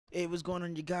Hey, what's going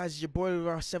on, you guys? It's your boy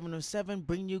Raw707,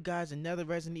 bringing you guys another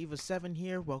Resident Evil 7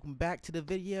 here. Welcome back to the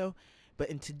video. But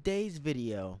in today's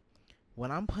video,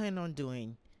 what I'm planning on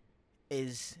doing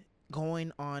is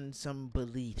going on some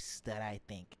beliefs that I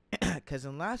think. Because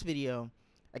in the last video,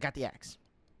 I got the axe.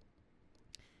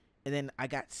 And then I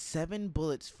got 7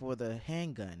 bullets for the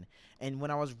handgun. And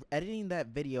when I was editing that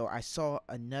video, I saw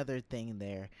another thing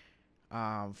there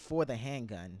for the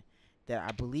handgun that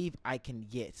I believe I can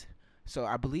get. So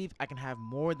I believe I can have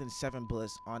more than 7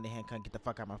 bullets on the handgun. Get the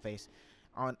fuck out of my face.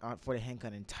 On for the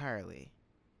handgun entirely.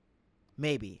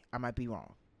 Maybe. I might be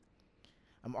wrong.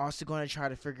 I'm also going to try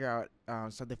to figure out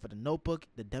something for the notebook,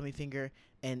 the dummy finger,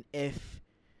 and if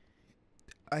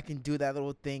I can do that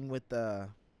little thing with the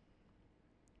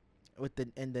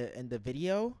in the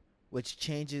video, which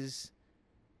changes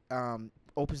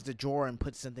opens the drawer and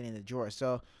puts something in the drawer.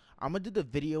 So I'm gonna do the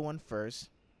video one first.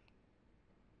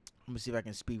 I'm gonna see if I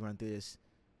can speed run through this.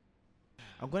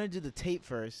 I'm going to do the tape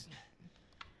first,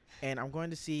 and I'm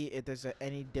going to see if there's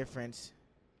any difference.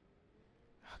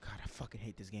 Oh god, I fucking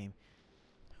hate this game.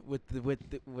 With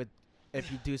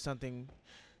if you do something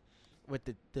with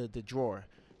the drawer.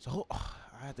 So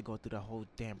I have to go through the whole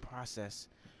damn process.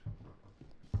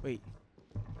 Wait.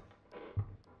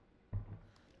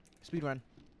 Speed run.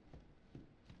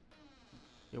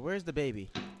 Yeah, where's the baby?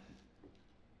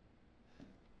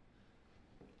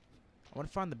 I want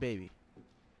to find the baby.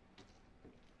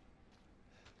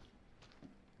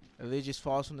 It literally just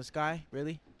falls from the sky?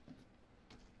 Really?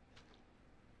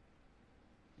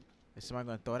 Is somebody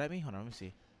gonna throw it at me? Hold on, let me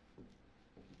see.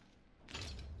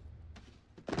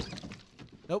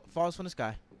 Nope, falls from the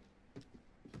sky.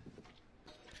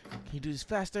 Can you do this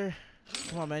faster?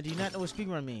 Come on, man. Do you not know what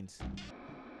speedrun means?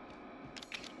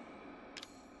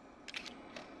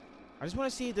 I just want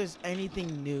to see if there's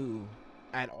anything new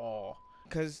at all.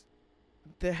 Because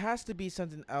there has to be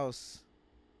something else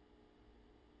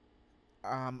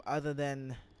other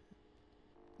than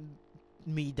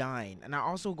me dying. And I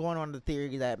also going on the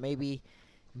theory that maybe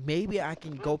I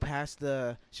can go past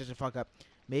the shut the fuck up.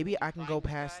 Maybe I can go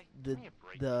past the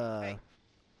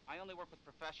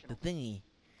thingy,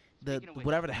 the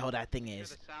whatever the hell that thing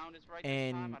is,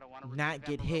 and not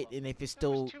get hit. And if it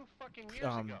still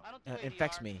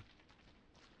infects me,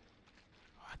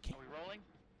 I can't. Are we rolling?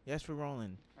 Yes, we're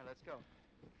rolling. All right, let's go.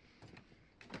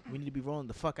 We need to be rolling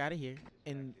the fuck out of here.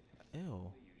 And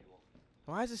ew,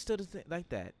 why is it still like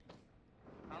that?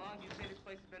 How long do you say this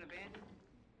place has been abandoned?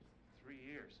 3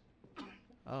 years.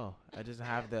 Oh, I doesn't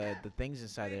have the things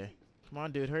inside there. Come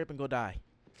on, dude, hurry up and go die.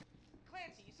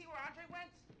 Clancy, you see where Andre went?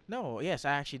 No, yes,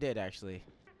 I actually did actually.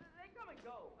 They come and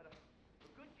go. A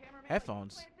good cameraman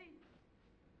Headphones. like you,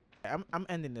 Clancy? I'm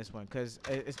ending this one because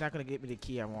it's not gonna get me the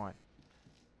key I want.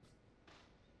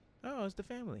 Oh, it's the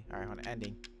family. All right, hold on,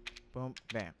 ending. Boom,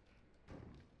 bam.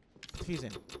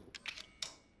 Fusing.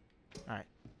 All right.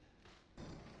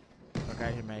 Fuck out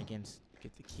of here, mannequins.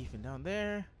 Get the key from down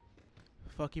there.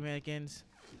 Fuck you, mannequins.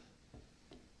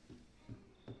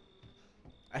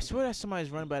 I swear that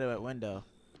somebody's running by the window.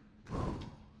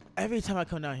 Every time I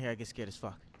come down here, I get scared as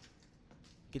fuck.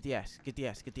 Get the axe. Get the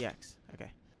axe. Get the axe.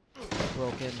 Okay.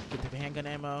 Broken. Get the handgun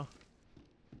ammo.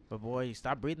 But boy, you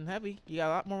stop breathing heavy. You got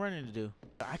a lot more running to do.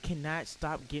 I cannot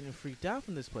stop getting freaked out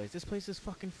from this place. This place is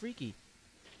fucking freaky.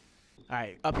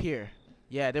 Alright, up here.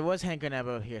 Yeah, there was handgun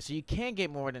ammo here. So you can't get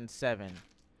more than 7.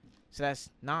 So that's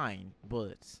 9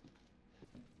 bullets.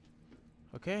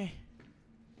 Okay.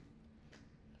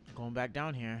 Going back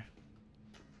down here.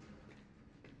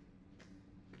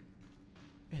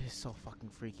 It is so fucking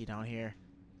freaky down here.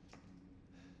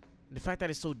 And the fact that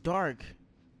it's so dark.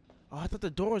 Oh, I thought the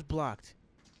door was blocked.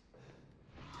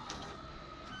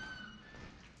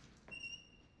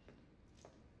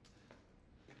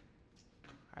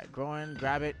 Alright, go in,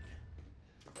 grab it.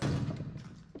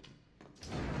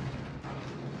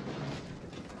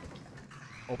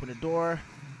 Open the door.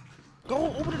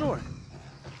 Go, open the door.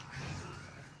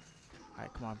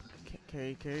 Alright, come on.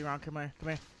 Carry around, come here, come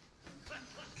here.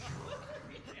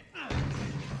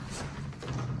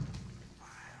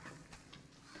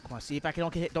 Come on, see if I can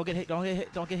don't get hit, don't get hit, don't get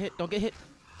hit, don't get hit, don't get hit.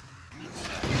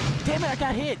 Damn it, I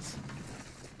got hit!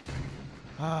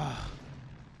 Ah.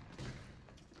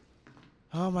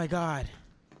 Oh my god.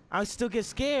 I still get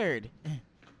scared.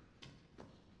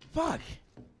 Fuck.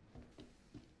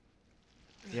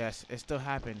 Yes, it still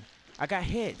happened. I got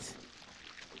hit.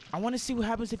 I want to see what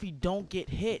happens if you don't get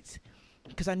hit.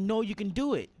 Because I know you can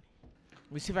do it.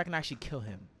 Let me see if I can actually kill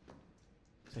him.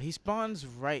 So he spawns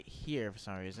right here for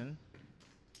some reason.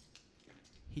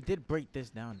 He did break this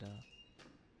down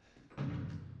though.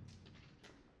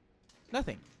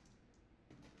 Nothing.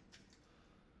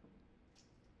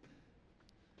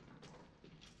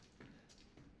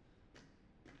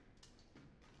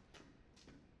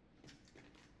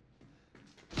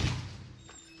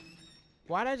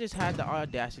 Why'd I just have the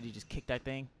audacity to just kick that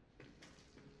thing?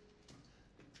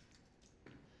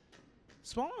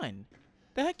 Spawn.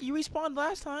 The heck, you respawned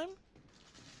last time?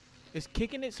 Is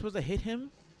kicking it supposed to hit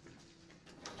him?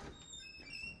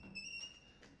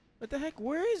 What the heck?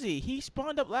 Where is he? He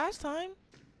spawned up last time?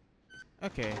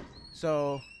 Okay,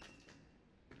 so...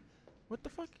 What the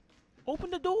fuck?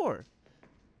 Open the door.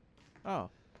 Oh.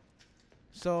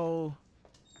 So...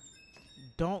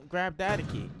 Don't grab that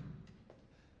key.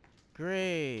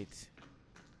 Great.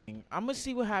 I'm gonna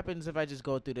see what happens if I just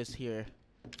go through this here.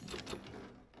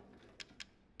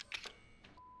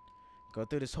 Go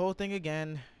through this whole thing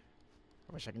again.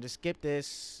 I wish I can just skip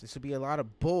this. This would be a lot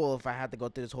of bull if I had to go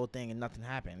through this whole thing and nothing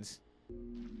happens.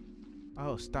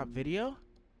 Oh, stop video?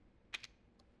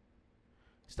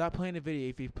 Stop playing the video.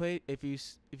 If you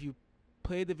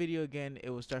play the video again, it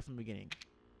will start from the beginning.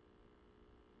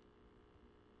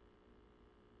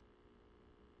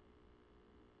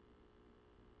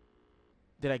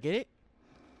 Did I get it?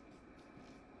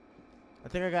 I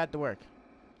think I got it to work.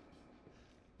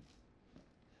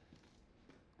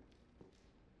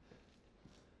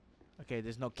 Okay,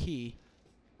 there's no key.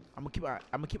 I'm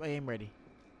gonna keep my aim ready.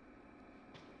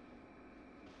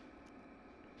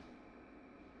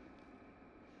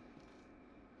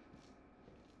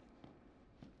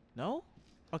 No?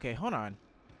 Okay, hold on.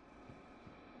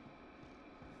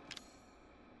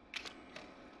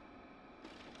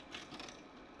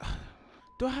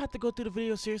 Do I have to go through the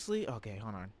video seriously? Okay,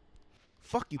 hold on.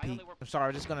 Fuck you, Pete. I'm sorry,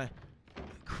 I'm just gonna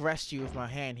caress you with my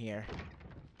hand here.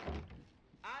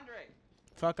 Andre!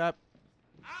 Fuck up.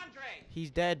 Andre! He's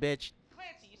dead, bitch.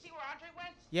 Clancy, you see where Andre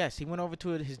went? Yes, he went over to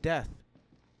his death.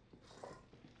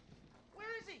 Where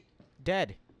is he?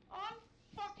 Dead.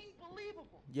 Unfucking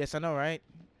believable. Yes, I know, right?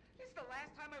 This is the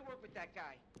last time I work with that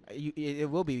guy. It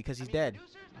will be because he's dead.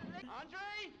 Andre?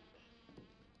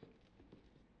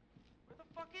 Where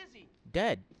the fuck is he?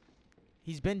 Dead.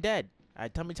 He's been dead. How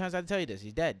many times I have to tell you this?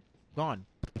 He's dead. Gone.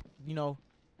 You know,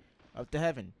 up to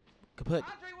heaven. Kaput.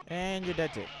 And you're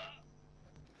dead too.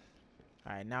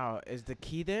 Alright, now, is the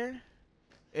key there?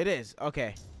 It is.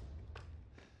 Okay.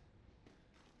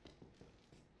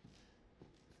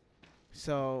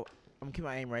 So, I'm gonna keep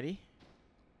my aim ready.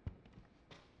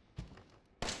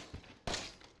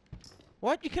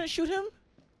 What? You couldn't shoot him?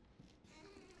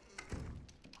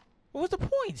 What was the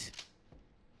point?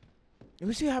 Let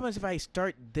me see what happens if I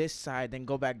start this side, then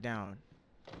go back down.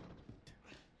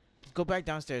 Let's go back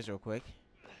downstairs real quick.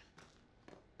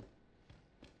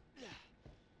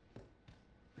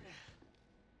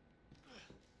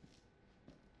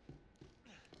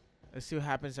 Let's see what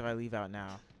happens if I leave out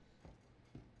now.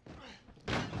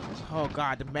 Oh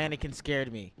god, the mannequin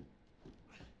scared me.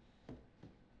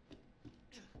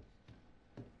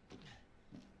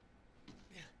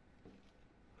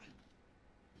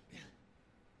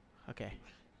 Okay.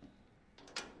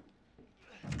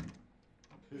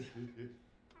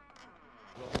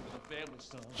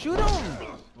 Shoot him!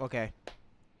 Okay.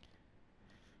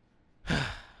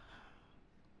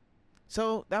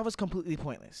 So, that was completely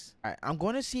pointless. Alright, I'm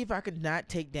going to see if I could not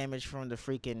take damage from the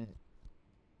freaking...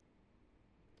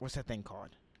 What's that thing called?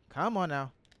 Come on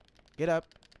now. Get up.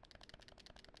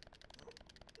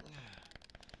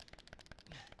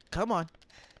 Come on.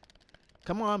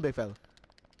 Come on, big fella.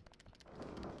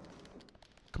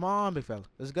 Come on, big fella.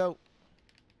 Let's go.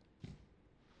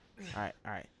 Alright,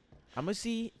 alright. I'm gonna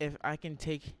see if I can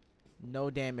take no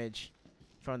damage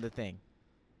from the thing.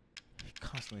 It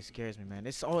constantly scares me, man.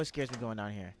 This always scares me going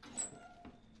down here.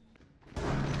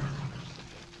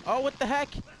 Oh, what the heck?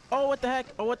 Oh, what the heck?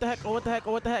 Oh, what the heck? Oh, what the heck?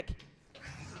 Oh, what the heck?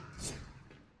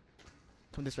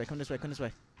 Come this way, come this way, come this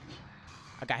way.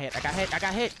 I got hit, I got hit, I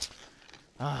got hit!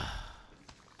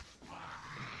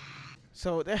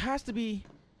 So, there has to be,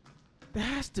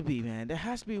 man. There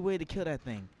has to be a way to kill that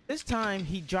thing. This time,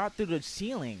 he dropped through the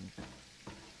ceiling.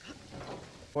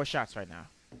 4 shots right now.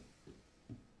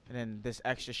 And then this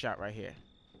extra shot right here.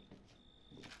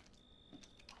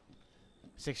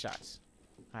 6 shots.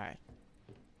 Alright.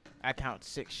 I count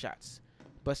 6 shots.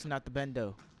 Busting out the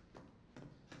bendo.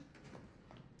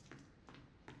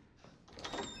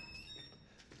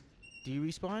 Do you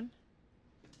respawn?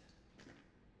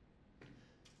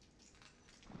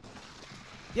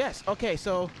 Yes, okay,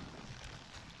 so...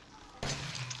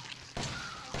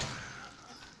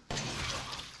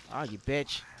 Oh, you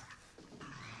bitch.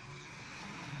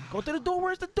 Go to the door,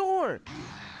 where's the door?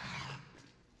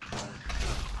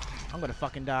 I'm gonna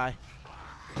fucking die.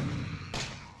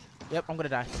 Yep, I'm gonna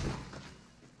die.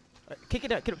 Kick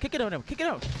it out, kick it out, kick it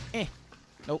out. Eh.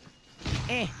 Nope.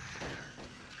 Eh.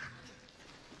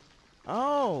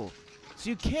 Oh. So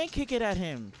you can't kick it at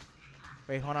him.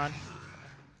 Wait, hold on.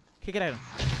 Kick it at him.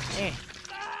 Eh.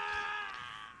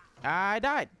 I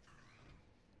died.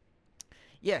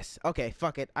 Yes. Okay.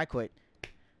 Fuck it. I quit.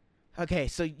 Okay.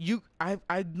 So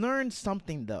I learned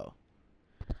something though.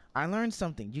 I learned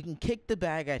something. You can kick the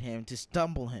bag at him to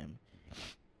stumble him,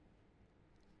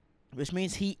 which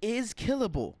means he is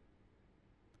killable.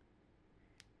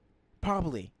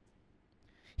 Probably.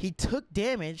 He took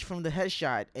damage from the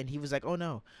headshot, and he was like, "Oh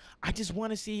no, I just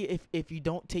want to see if you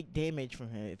don't take damage from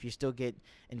him, if you still get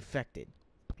infected."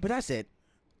 But that's it.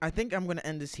 I think I'm gonna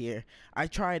end this here. I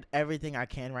tried everything I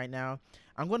can right now.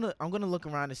 I'm gonna look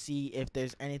around to see if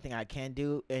there's anything I can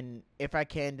do, and if I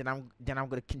can, then I'm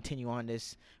gonna continue on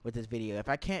this with this video. If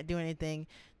I can't do anything,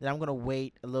 then I'm gonna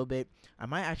wait a little bit. I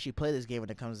might actually play this game when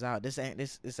it comes out. This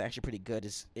is actually pretty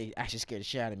good. It actually scared the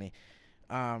shit out of me.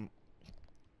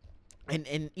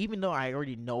 And even though I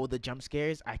already know the jump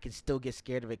scares, I can still get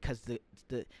scared of it because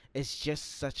it's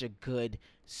just such a good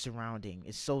surrounding.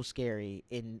 It's so scary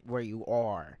in where you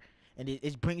are, and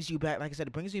it brings you back. Like I said,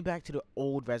 it brings me back to the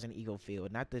old Resident Evil feel,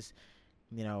 not this,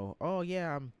 oh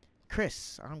yeah, I'm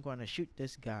Chris. I'm going to shoot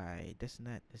this guy. This and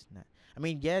that. This and that. I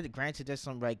mean, yeah, granted, there's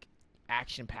some like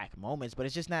action-packed moments, but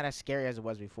it's just not as scary as it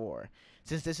was before.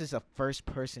 Since this is a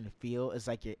first-person feel, it's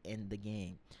like you're in the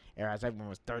game. Whereas everyone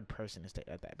was third person and stuff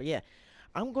like that. But yeah,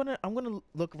 I'm gonna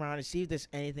look around and see if there's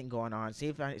anything going on. See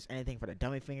if there's anything for the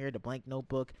dummy finger, the blank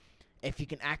notebook. If you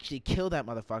can actually kill that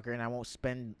motherfucker, and I won't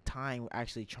spend time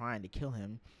actually trying to kill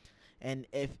him. And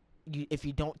if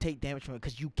you don't take damage from it,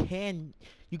 because you can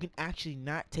actually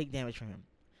not take damage from him.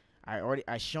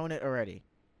 I shown it already.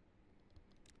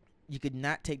 You could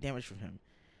not take damage from him,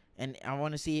 and I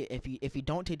want to see if you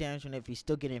don't take damage from it, if you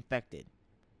still get infected.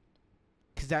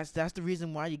 Because that's the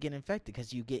reason why you get infected,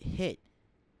 because you get hit.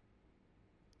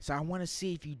 So I want to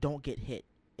see if you don't get hit,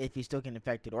 if you still get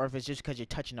infected, or if it's just because you're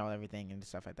touching all everything and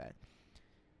stuff like that.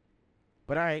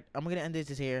 But alright, I'm going to end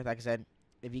this here. Like I said,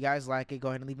 if you guys like it, go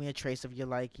ahead and leave me a trace of your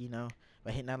like,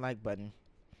 by hitting that like button.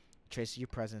 Trace of your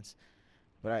presence.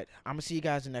 But alright, I'm going to see you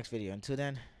guys in the next video. Until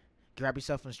then, grab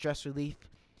yourself some stress relief,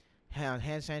 hand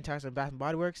sanitizer and Bath and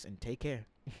Body Works, and take care.